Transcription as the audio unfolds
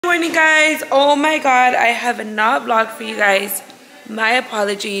Good morning, guys. Oh my god, I have not vlogged for you guys. My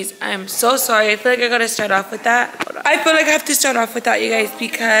apologies. I'm so sorry. I feel like I gotta start off with that. I feel like I have to start off with that, you guys,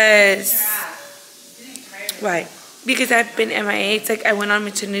 because why? Because I've been MIA. It's like I went on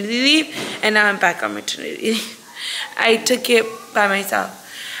maternity leave and now I'm back on maternity leave. I took it by myself.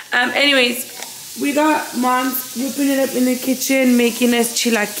 Anyways, we got Mom's whipping it up in the kitchen, making us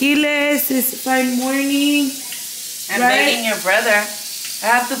chilaquiles this fine morning. I'm begging your brother. I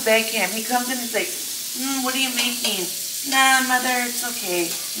have to beg him. He comes in and he's like, what are you making? Nah, mother, it's okay.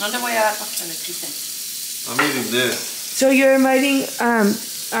 No le voy a dar porque le quiten. I'm eating this. So you're inviting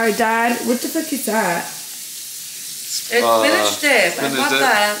our dad. What the fuck is that? It's spinach dip. I bought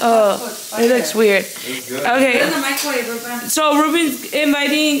that. Oh, it looks weird. It's good. Okay. Put it in the microwave, Ruben. So Ruben's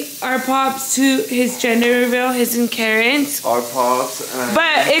inviting our pops to his gender reveal, his and Karen's. Our pops and...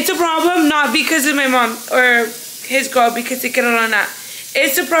 But it's a problem not because of my mom or his girl, because they get on that.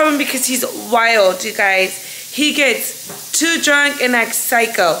 It's a problem because he's wild, you guys. He gets too drunk and acts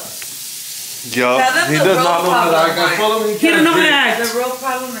psycho. Yo, he does not know how to act. I told him he He don't can't know how to drink. act. The real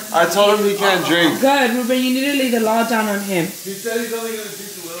problem is I told him he can't drink. Good, Ruben, you need to lay the law down on him. He said he's only going to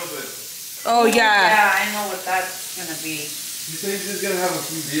drink a little bit. Oh, yeah. Yeah, I know what that's going to be. He said he's just going to have a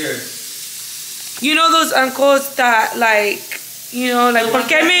few beers. You know those uncles that, like, you know, like, ¿por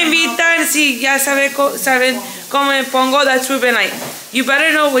qué me invitan si ya saben cómo me pongo? That's Ruben. Like, you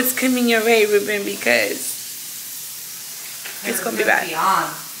better know what's coming your way, Ruben, because it's going to be bad.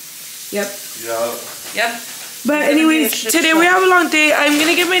 Yep. Yeah. Yep. But anyways, today we have a long day. I'm going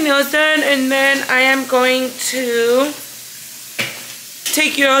to get my nails done, and then I am going to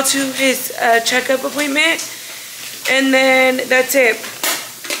take Euro to his checkup appointment, and then that's it.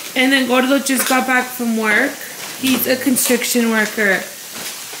 And then Gordo just got back from work. He's a construction worker.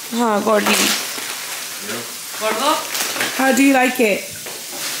 Huh, Gordy. Yeah. Gordo, How do you like it?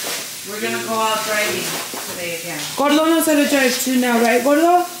 we're going to go out driving today again. Gordo knows how to drive too now, right,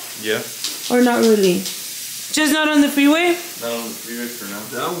 Gordo? Yeah. Or not really? Just not on the freeway? Not on the freeway for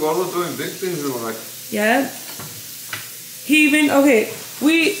now. Damn, Gordo's doing big things in life. Yeah. He even, okay,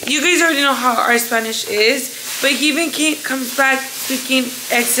 you guys already know how our Spanish is, but he even comes back speaking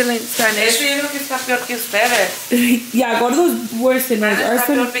excellent Spanish. Ese yo creo que está peor que ustedes. Yeah, Gordo's worse than us. Our Está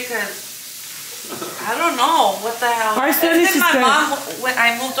peor Spanish, because I don't know what the hell. Our Spanish It's is my good. mom, when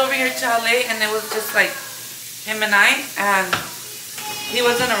I moved over here to LA, and it was just like him and I, and he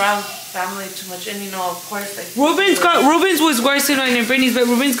wasn't around family too much, and you know, of course, like Ruben's was worse than mine and Brittany's, but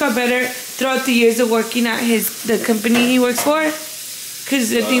Ruben's got better throughout the years of working at the company he works for. Cause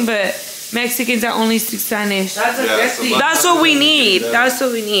the thing, but Mexicans that only speak Spanish. That's a good thing. That's what we need. That's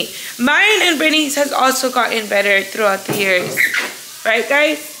what we need. Mine and Brittany's has also gotten better throughout the years, right,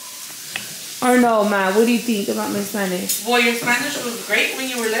 guys? Or no, Ma? What do you think about my Spanish? Well, your Spanish was great when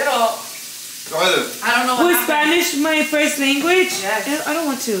you were little. Go ahead. I don't know what Was happened. Spanish my first language? Yes. I don't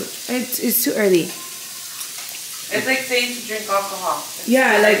want to. It's too early. It's like saying to drink alcohol. It's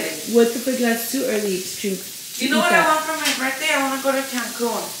Yeah, like exciting. what the fuck? That's too early to drink. You know what I want for my birthday? I want to go to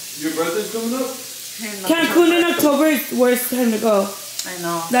Cancun. Your birthday's coming up? Cancun in October is the worst time to go. I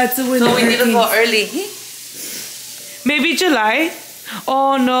know. That's the winter. So we need to go early. Maybe July.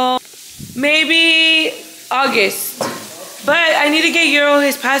 Oh no. Maybe August. But I need to get Euro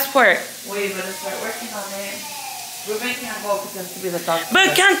his passport. Wait, you better start working on it. Ruben can't go because he has to be the doctor.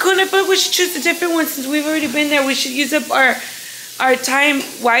 But Cancun, but we should choose a different one since we've already been there. We should use up our time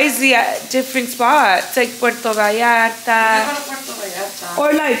wisely at different spots, like Puerto Vallarta. Go to Puerto Vallarta.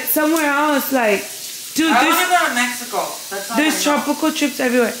 Or like somewhere else, like, dude, I want to go to Mexico. That's all there's I know. tropical trips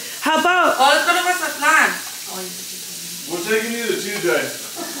everywhere. How about Oh, let's go to Mazatlan. We're taking you to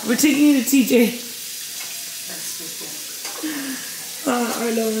TJ. we're taking you to TJ? That's stupid.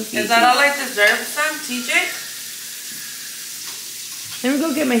 Is Is that all I deserve, son? TJ? Let me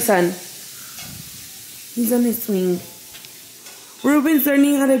go get my son. He's on his swing. Ruben's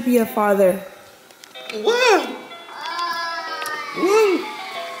learning how to be a father. Woo! Woo!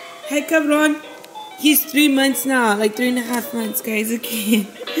 Hey, cabron. He's 3 months now, like 3.5 months, guys. Okay.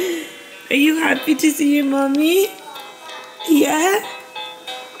 Are you happy to see your mommy? Yeah?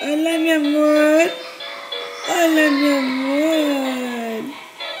 Hola, mi amor. Hola, mi amor.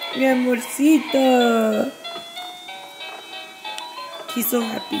 Mi amorcito. He's so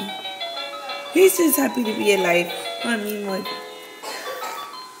happy. He's just happy to be alive. Mommy, more.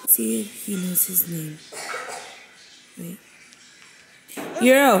 See if he knows his name. Wait.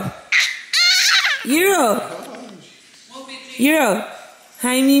 Euro. Euro.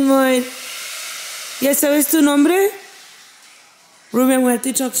 Hi, mi amor. ¿Ya sabes tu nombre? Ruben, we have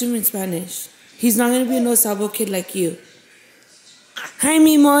to talk to him in Spanish. He's not going to be a no sabo kid like you. Hi,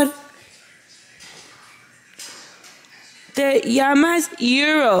 mi amor. Te llamas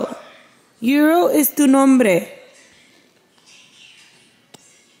Euro. Euro es tu nombre.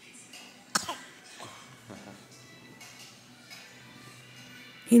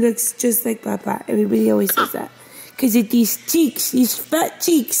 He looks just like Papa. Everybody always says that. Because of these cheeks, these fat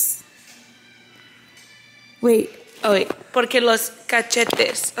cheeks. Wait. Oh, wait. Porque los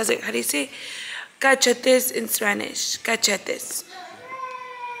cachetes. O sea, how do you say cachetes in Spanish? Cachetes.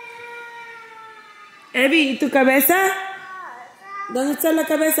 Evie, ¿y tu cabeza? ¿Dónde está la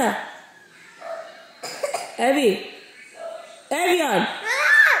cabeza? Evie. Evian.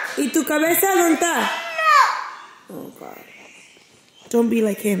 ¿Y tu cabeza dónde está? Oh, God. Don't be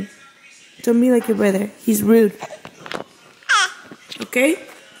like him. Don't be like your brother. He's rude. Okay?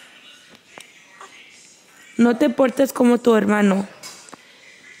 No te portes como tu hermano.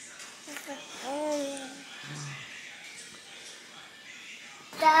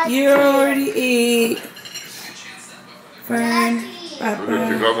 You already ate. Fern, Papa.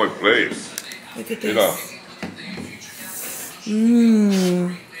 Check out my plate. Look at this.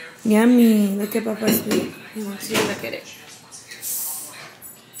 Mmm. Yummy. Look at Papa's plate. He wants you to look at it.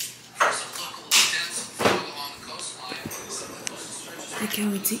 I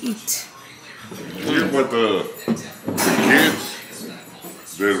can't wait to eat. Here's what the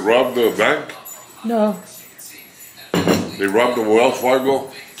kids, they robbed the bank. No. They robbed the Wells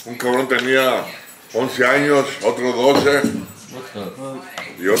Fargo. Un cabrón tenía 11 años, otro 12.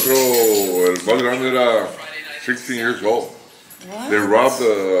 Y otro, el más grande era 16 years old. What? They robbed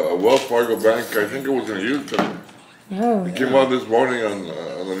a Wells Fargo bank. I think it was in Houston. Oh. It came out this morning on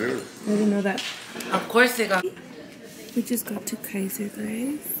the news. I didn't know that. Of course they got. We just got to Kaiser,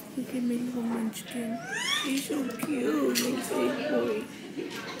 guys. Look at my little munchkin. He's so cute, my sweet boy.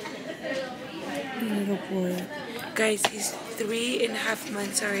 My little boy. Guys, he's 3.5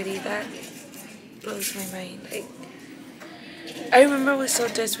 months already. That blows my mind. Like, I remember I was so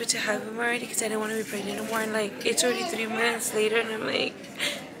desperate to have him already because I didn't want to be pregnant anymore. And like, it's already 3 months later, and I'm like,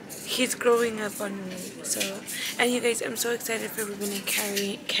 he's growing up on me. So, and you guys, I'm so excited for Ruben and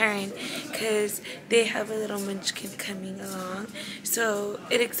Karen because they have a little munchkin coming along. So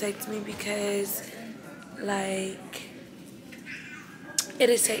it excites me because, like, it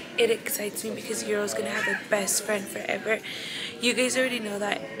excites me because Euro's gonna have a best friend forever. You guys already know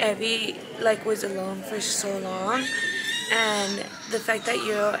that Evie like was alone for so long, and the fact that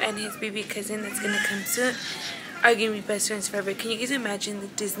Euro and his baby cousin that's gonna come soon are gonna be best friends forever. Can you guys imagine the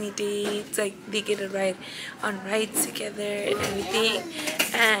Disney dates? Like, they get a ride on rides together and everything.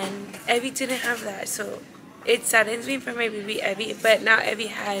 And Evie didn't have that, so it saddens me for my baby Evie. But now Evie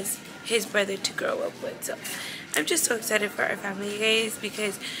has his brother to grow up with. So I'm just so excited for our family, guys,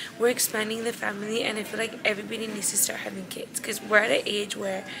 because we're expanding the family, and I feel like everybody needs to start having kids because we're at an age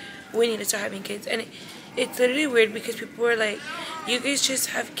where we need to start having kids. And it's literally weird because people were like, you guys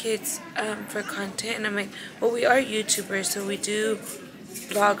just have kids for content, and I'm like, well, we are YouTubers, so we do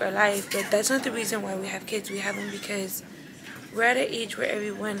vlog our life, but that's not the reason why we have kids. We have them because we're at an age where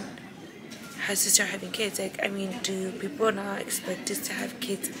everyone has to start having kids. Like, I mean, do people not expect us to have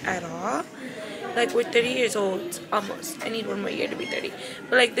kids at all? Like, we're 30 years old, almost. I need 1 more year to be 30.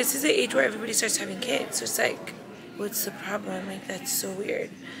 But like, this is the age where everybody starts having kids, so it's like, what's the problem? Like, that's so weird.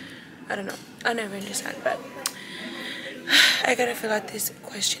 I don't know. I'll never understand, but I gotta fill out this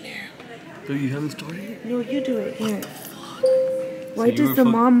questionnaire. So you haven't started it? No, you do it. Here. Why does the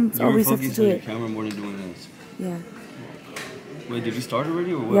mom always have to do it? Camera more than doing this. Yeah. Wait, did you start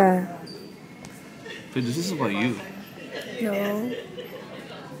already or what? Yeah. But this is about you. No.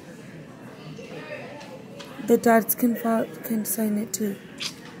 The dads can sign it too.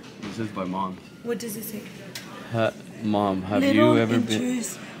 This is by mom. What does it say? Mom, have Little you ever been...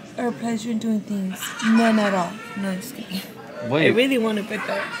 interest or pleasure in doing things? None at all. No, just kidding. Wait. I really want to put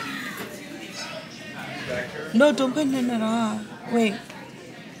that. No, don't put none at all. Wait.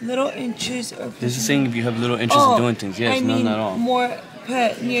 Little interest or pleasure. This is saying if you have little interest in doing things. Yes, none at all. More,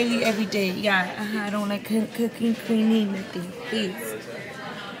 put nearly every day. Yeah, I don't like cooking, cleaning, nothing. Please.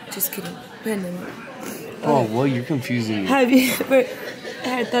 Just kidding. Put none at all. Oh, well, you're confusing me. Have you ever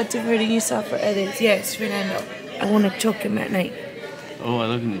had thoughts of hurting yourself or others? Yes, Fernando. I want to choke him at night. Oh, I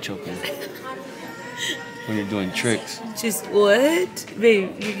love when you choking. When you're doing tricks. Just what?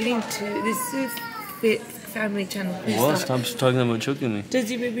 Babe, you're getting too... This is a fit family channel. Please What? stop. Stop talking about choking me. Does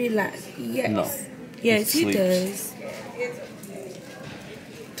your baby laugh? Yes. No. Yes, He he does.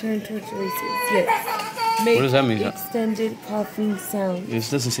 Turn towards races. Yes. Make What does that mean? extended coughing sound. This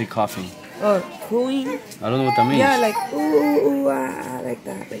doesn't say coughing. Or cooing. I don't know what that means. Yeah, like ooh, ooh, ah, like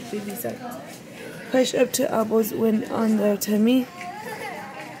that. Like baby sound. Push up to elbows when on their tummy.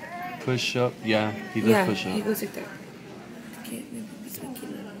 push up? Yeah, he does push up. He goes like that. Okay, my baby's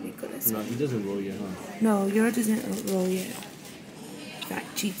making a Nicolas. No, he doesn't roll yet, huh? No, yours doesn't roll yet. Fat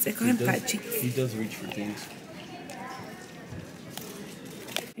cheeks. I call him fat cheeks. He does reach for things.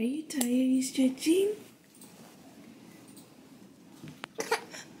 Are you tired? Are you stretching?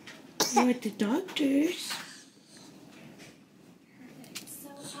 You're at the doctor's. So,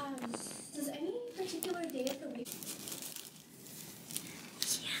 does any particular day of the week?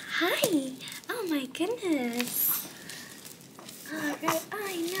 Hi. Oh my goodness. Alright,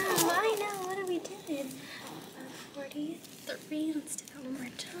 I know. What are we doing? 43. Let's do that one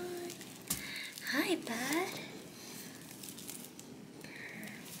more time. Hi, bud.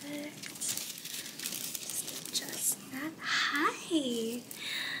 Perfect. Just adjust that. Hi.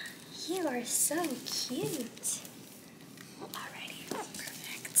 You are so cute. Alrighty,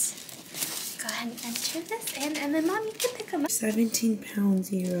 perfect. Go ahead and enter this in, and then Mom, you can pick them up. 17 pounds,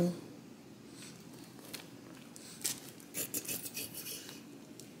 zero.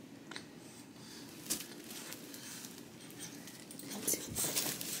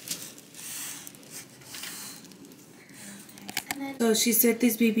 So she said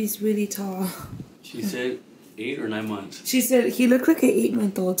this baby's really tall. She said 8 or 9 months. She said he looked like an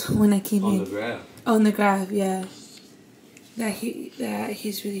 8-month-old when I came in. On the graph. On the graph, yeah. That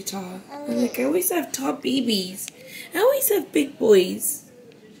he's really tall. I'm like, I always have tall babies. I always have big boys.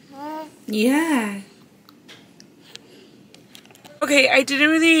 Yeah. Okay, I didn't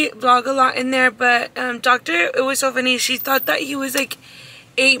really vlog a lot in there, but it was so funny. She thought that he was like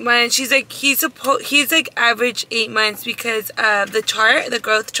 8 months. She's like, he's like average 8 months because the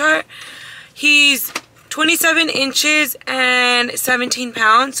growth chart. He's 27 inches and 17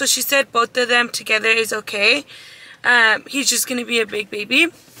 pounds. So she said both of them together is okay. He's just gonna be a big baby.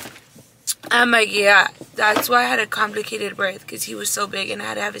 I'm like, yeah, that's why I had a complicated birth, because he was so big and I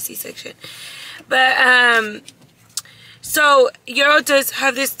had to have a C-section. But so Euro does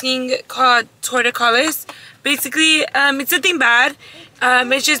have this thing called torticollis. Basically, it's nothing bad.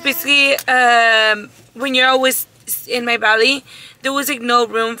 It's just basically when Euro was in my belly, there was like no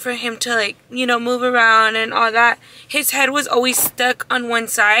room for him to like, you know, move around and all that. His head was always stuck on one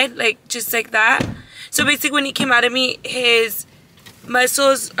side, like just like that. So basically when he came out of me, his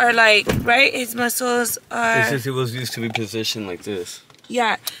muscles are like, right? His muscles are... It's just he was used to be positioned like this.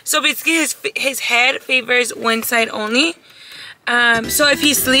 Yeah. So basically his head favors one side only. So if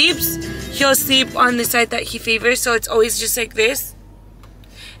he sleeps, he'll sleep on the side that he favors. So it's always just like this.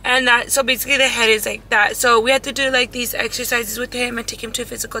 And that, so basically the head is like that. So we had to do like these exercises with him and take him to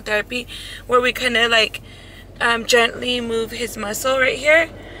physical therapy where we kind of like gently move his muscle right here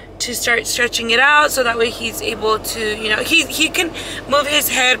to start stretching it out, so that way he's able to, you know, he can move his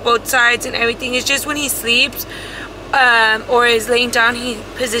head both sides and everything. It's just when he sleeps or is laying down, he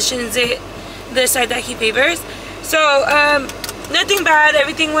positions it the side that he favors. So nothing bad,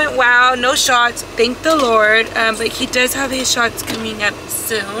 everything went well, no shots, thank the Lord. But he does have his shots coming up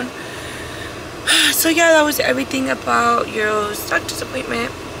soon. So yeah, that was everything about Euro's doctor's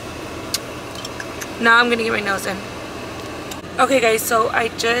appointment. Now I'm gonna get my nails done. Okay guys, so I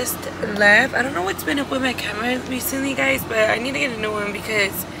just left. I don't know what's been up with my camera recently, guys, but I need to get a new one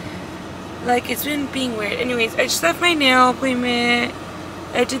because like it's been being weird. Anyways, I just left my nail appointment.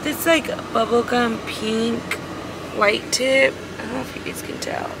 I did this like bubblegum pink white tip. I don't know if you guys can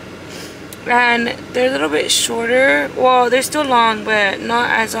tell. And they're a little bit shorter. Well, they're still long, but not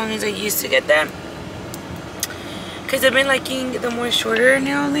as long as I used to get them. Because I've been liking the more shorter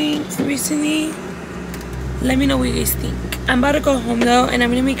nail lengths recently. Let me know what you guys think. I'm about to go home though, and I'm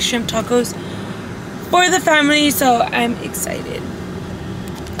gonna make shrimp tacos for the family, so I'm excited.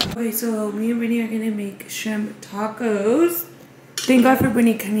 Okay, so me and Brittany are gonna make shrimp tacos. Thank God for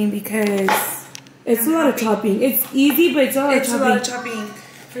Brittany coming because it's a lot of chopping. It's easy, but it's a lot of chopping. It's a lot of chopping.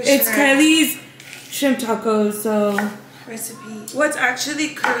 For it's sure. Kylie's shrimp tacos, so Recipe. What's actually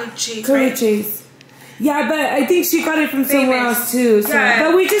curd cheese, curd right? cheese. Yeah, but I think she got it from somewhere else too. So. Yeah.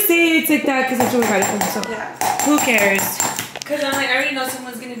 But we just say it's like that because that's where we got it from. So Yeah. who cares? Because I'm like, I already know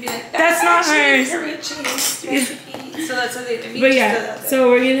someone's going to be like, That's not hers. curd cheese recipe. So that's what they do. But yeah, so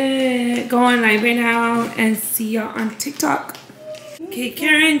we're gonna go on live right now and see y'all on TikTok. Okay,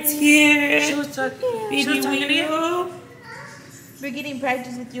 Karen's here. She was talking. Baby She was talking to you. Willow. We're getting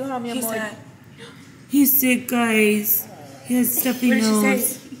practice with you, homie. He's Amor. sad. He's sick, guys. He has stuffy What did she nose,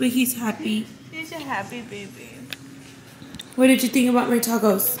 say? but he's happy. He's a happy baby. What did you think about my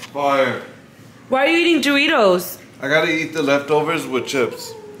tacos? Fire. Why are you eating Doritos? I gotta eat the leftovers with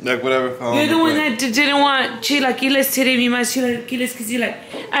chips. Like whatever found. You're the one that didn't want chilaquiles today, mi más chilaquiles, because you're like,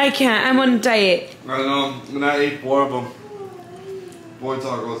 I can't, I'm on a diet. I know, and I ate 4 of them. Boy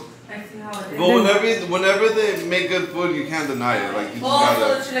tacos. I see how it is. But whenever they make good food, you can't deny it. Like, you just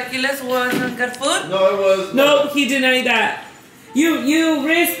gotta... So the chilaquiles wasn't good food? No, it was. No, he denied that. You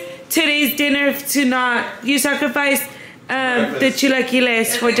risked today's dinner to not. You sacrificed the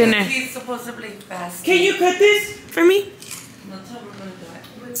chilaquiles for dinner. He's supposedly fast. Can you cut this for me?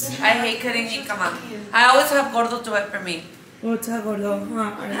 I hate cutting meat, come on. I always have Gordo do it for me. What's that, gordo?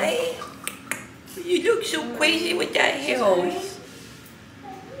 Hi. You look so crazy with that hair.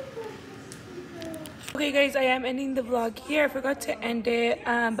 Okay guys, I am ending the vlog here. I forgot to end it,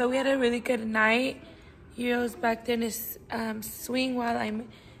 but we had a really good night. Hero's back there in his swing while I'm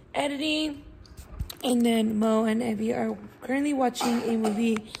editing. And then Mo and Evie are currently watching a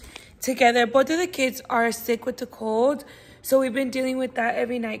movie together. Both of the kids are sick with the cold. So we've been dealing with that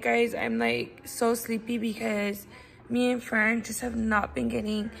every night, guys. I'm like so sleepy because me and Fern just have not been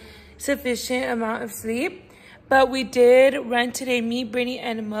getting sufficient amount of sleep. But we did run today, me, Brittany,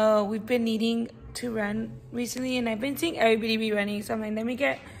 and Mo. We've been needing to run recently and I've been seeing everybody be running. So I'm like, let me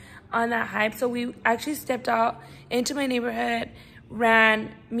get on that hype. So we actually stepped out into my neighborhood,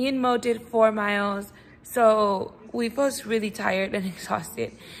 ran. Me and Mo did 4 miles. So we both really tired and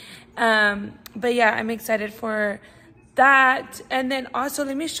exhausted. But yeah, I'm excited for that. And then also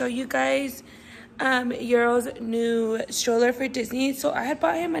let me show you guys Euro's new stroller for Disney. So I had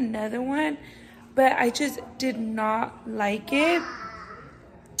bought him another one, but I just did not like it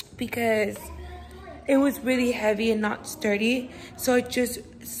because it was really heavy and not sturdy. So I just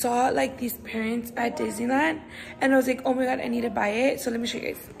saw like these parents at Disneyland and I was like, oh my god, I need to buy it. So let me show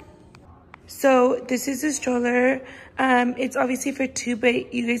you guys. So this is a stroller. It's obviously for 2,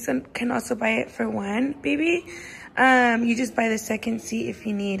 but you guys can also buy it for 1, baby. You just buy the second seat if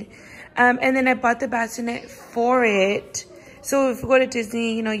you need. And then I bought the bassinet for it. So if we go to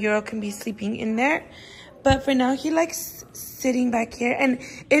Disney, you know, Euro can be sleeping in there. But for now, he likes sitting back here. And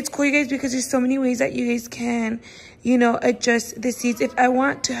it's cool, you guys, because there's so many ways that you guys can, you know, adjust the seats. If I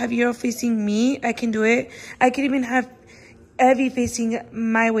want to have Euro facing me, I can do it. I can even have Evie facing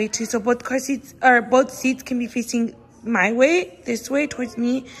my way too. So both seats can be facing my way, this way towards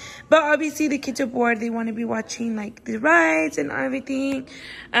me. But obviously the kids are bored, they want to be watching like the rides and everything.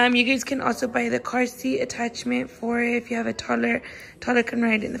 You guys can also buy the car seat attachment for it if you have a toddler can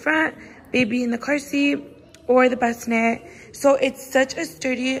ride in the front, baby in the car seat, or the bassinet. So it's such a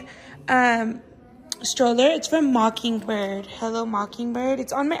sturdy stroller. It's from Mockingbird. Hello Mockingbird.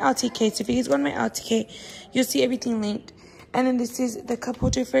 It's on my LTK, so if you guys go on my LTK, you'll see everything linked. And then this is the cup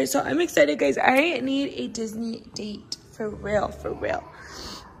holder for it. So I'm excited, guys. I need a Disney date. For real, for real.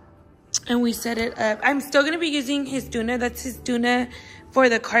 And we set it up. I'm still going to be using his Duna. That's his Duna for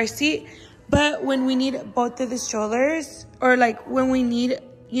the car seat. But when we need both of the strollers, or like when we need,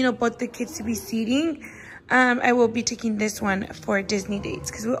 you know, both the kids to be seating, I will be taking this one for Disney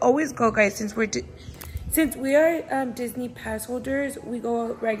dates. Because we always go, guys, since we are Disney pass holders, we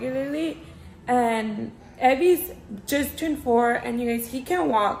go regularly. And Evie's just turned 4, and you guys, he can't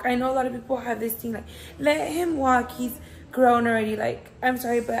walk. I know a lot of people have this thing like, let him walk. He's grown already. Like, I'm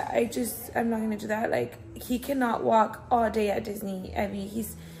sorry, but I'm not gonna do that. Like, he cannot walk all day at Disney. Evie,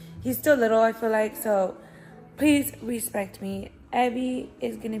 he's still little, I feel like. So please respect me. Evie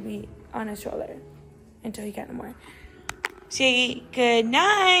is gonna be on a stroller until he can't no more. Say good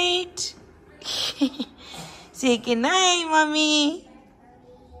night. Say good night, mommy.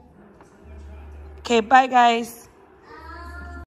 Okay, bye guys.